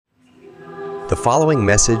The following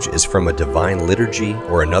message is from a divine liturgy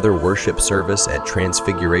or another worship service at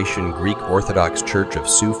Transfiguration Greek Orthodox Church of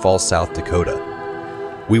Sioux Falls, South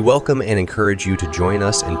Dakota. We welcome and encourage you to join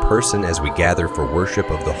us in person as we gather for worship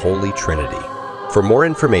of the Holy Trinity. For more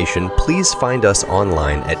information, please find us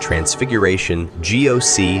online at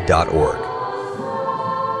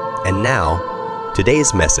transfigurationgoc.org. And now,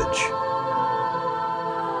 today's message.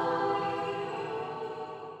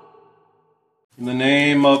 In the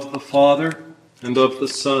name of the Father, and of the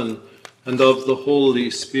Son, and of the Holy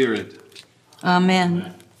Spirit.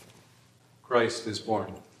 Amen. Christ is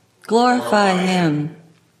born. Glorify him.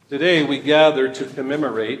 Today we gather to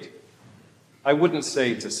commemorate, I wouldn't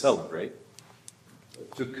say to celebrate,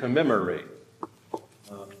 but to commemorate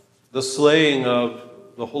the slaying of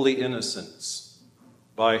the holy innocents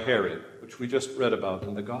by Herod, which we just read about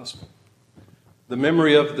in the Gospel. The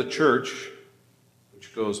memory of the church,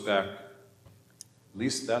 which goes back at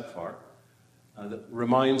least that far, that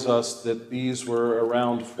reminds us that these were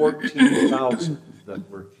around 14,000 that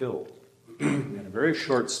were killed in a very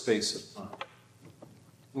short space of time.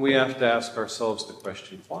 And we have to ask ourselves the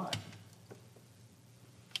question, why?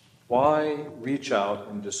 Why reach out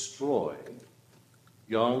and destroy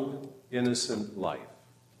young, innocent life?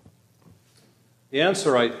 The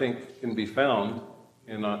answer, I think, can be found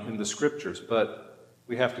in the Scriptures, but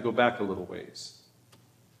we have to go back a little ways.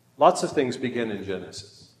 Lots of things begin in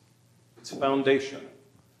Genesis. It's foundation.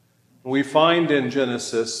 We find in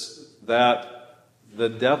Genesis that the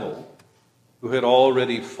devil, who had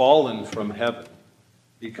already fallen from heaven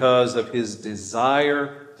because of his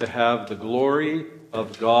desire to have the glory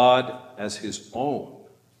of God as his own,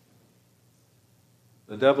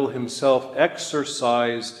 the devil himself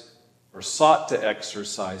exercised or sought to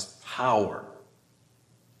exercise power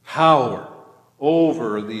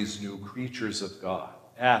over these new creatures of God,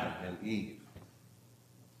 Adam and Eve.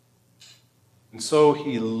 And so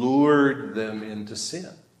he lured them into sin,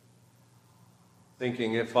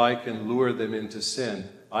 thinking if I can lure them into sin,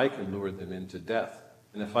 I can lure them into death.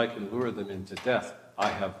 And if I can lure them into death, I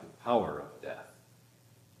have the power of death.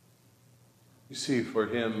 You see, for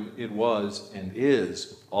him, it was and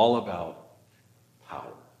is all about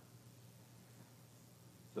power.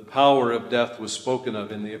 The power of death was spoken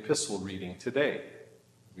of in the epistle reading today.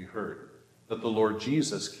 We heard that the Lord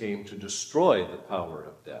Jesus came to destroy the power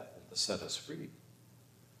of death and to set us free.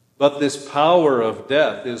 But this power of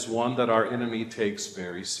death is one that our enemy takes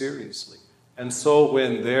very seriously. And so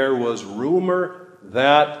when there was rumor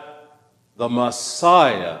that the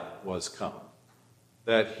Messiah was come,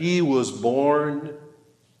 that he was born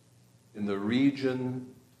in the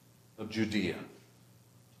region of Judea,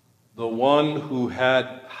 the one who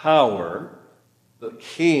had power, the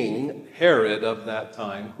king Herod of that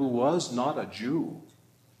time, who was not a Jew,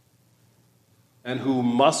 and who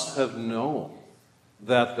must have known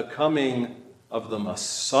that the coming of the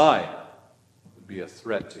Messiah would be a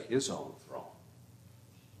threat to his own throne,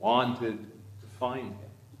 wanted to find him,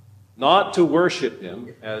 not to worship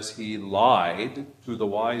him, as he lied to the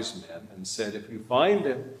wise men and said, if you find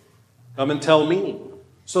him, come and tell me,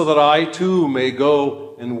 so that I too may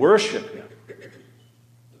go and worship him.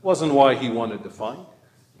 It wasn't why he wanted to find him.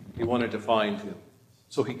 He wanted to find him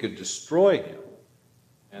so he could destroy him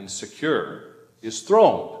and secure his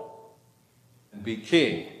throne and be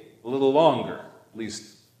king a little longer, at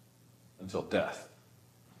least until death.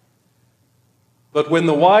 But when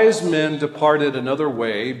the wise men departed another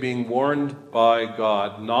way, being warned by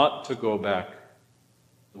God not to go back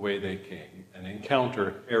the way they came and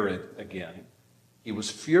encounter Herod again, he was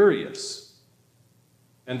furious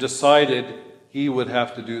and decided he would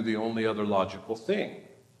have to do the only other logical thing.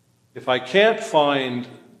 If I can't find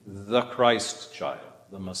the Christ child,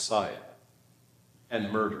 the Messiah,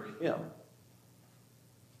 and murder him,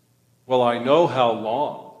 well, I know how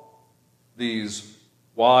long these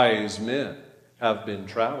wise men have been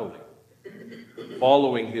traveling,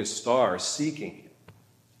 following his star, seeking him.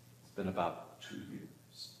 It's been about 2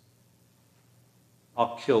 years.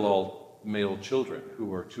 I'll kill all male children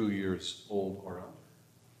who are 2 years old or under.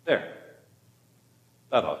 There.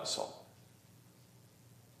 That ought to solve it.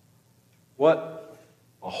 What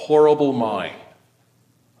a horrible mind.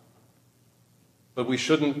 But we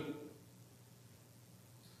shouldn't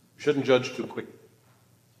judge too quickly.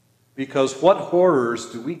 Because what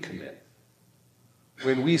horrors do we commit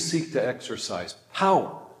when we seek to exercise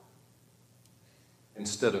power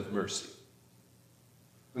instead of mercy?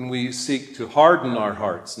 When we seek to harden our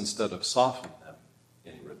hearts instead of soften them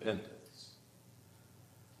in repentance?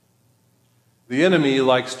 The enemy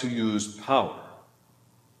likes to use power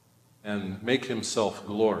and make himself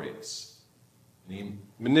glorious And he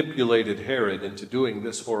manipulated Herod into doing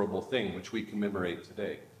this horrible thing, which we commemorate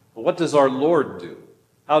today. But what does our Lord do?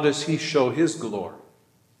 How does he show his glory?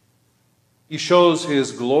 He shows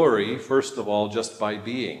his glory, first of all, just by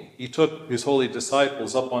being. He took his holy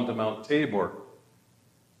disciples up onto Mount Tabor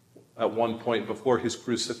at one point before his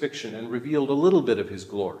crucifixion and revealed a little bit of his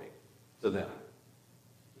glory to them,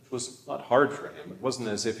 which was not hard for him. It wasn't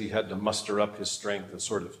as if he had to muster up his strength and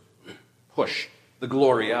sort of push the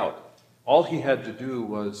glory out. All he had to do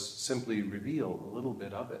was simply reveal a little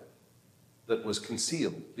bit of it that was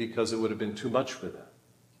concealed, because it would have been too much for them.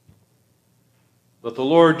 But the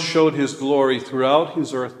Lord showed his glory throughout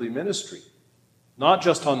his earthly ministry, not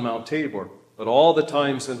just on Mount Tabor, but all the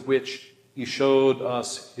times in which he showed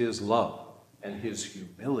us his love and his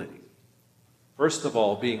humility. First of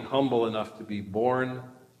all, being humble enough to be born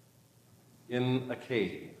in a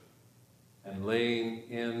cave and laying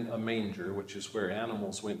in a manger, which is where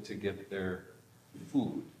animals went to get their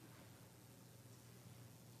food.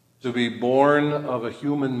 To be born of a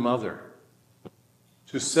human mother,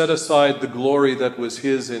 to set aside the glory that was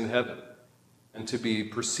his in heaven, and to be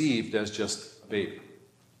perceived as just a baby.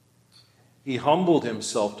 He humbled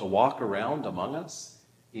himself to walk around among us.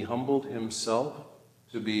 He humbled himself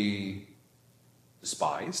to be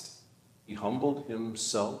despised. He humbled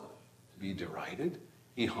himself to be derided.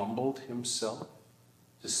 He humbled himself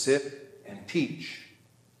to sit and teach.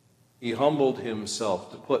 He humbled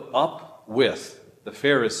himself to put up with the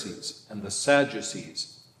Pharisees and the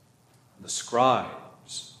Sadducees, and the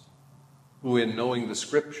scribes, who in knowing the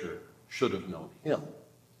Scripture should have known him.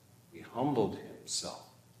 He humbled himself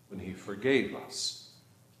when he forgave us,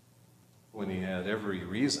 when he had every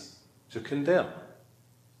reason to condemn.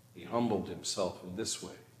 He humbled himself in this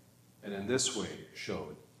way, and in this way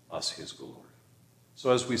showed us his glory.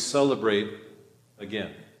 So as we celebrate,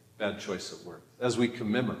 again, bad choice of word, as we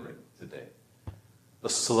commemorate today, the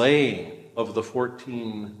slaying of the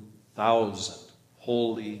 14,000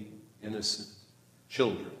 holy, innocent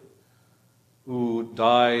children who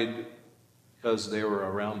died because they were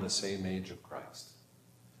around the same age of Christ.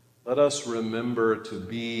 Let us remember to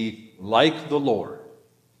be like the Lord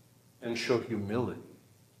and show humility,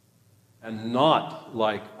 and not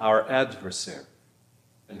like our adversary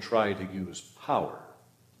and try to use power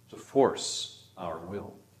to force our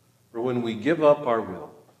will. For when we give up our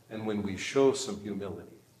will and when we show some humility,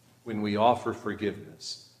 when we offer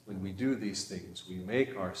forgiveness, when we do these things, we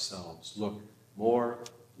make ourselves look more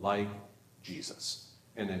like Jesus.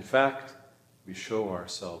 And in fact, we show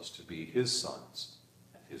ourselves to be his sons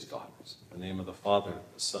and his daughters. In the name of the Father,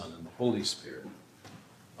 the Son, and the Holy Spirit.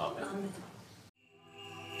 Amen.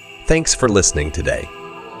 Thanks for listening today.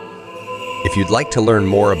 If you'd like to learn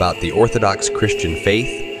more about the Orthodox Christian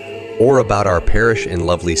faith or about our parish in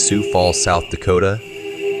lovely Sioux Falls, South Dakota,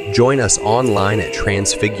 join us online at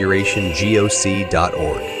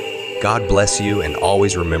transfigurationgoc.org. God bless you, and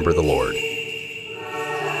always remember the Lord.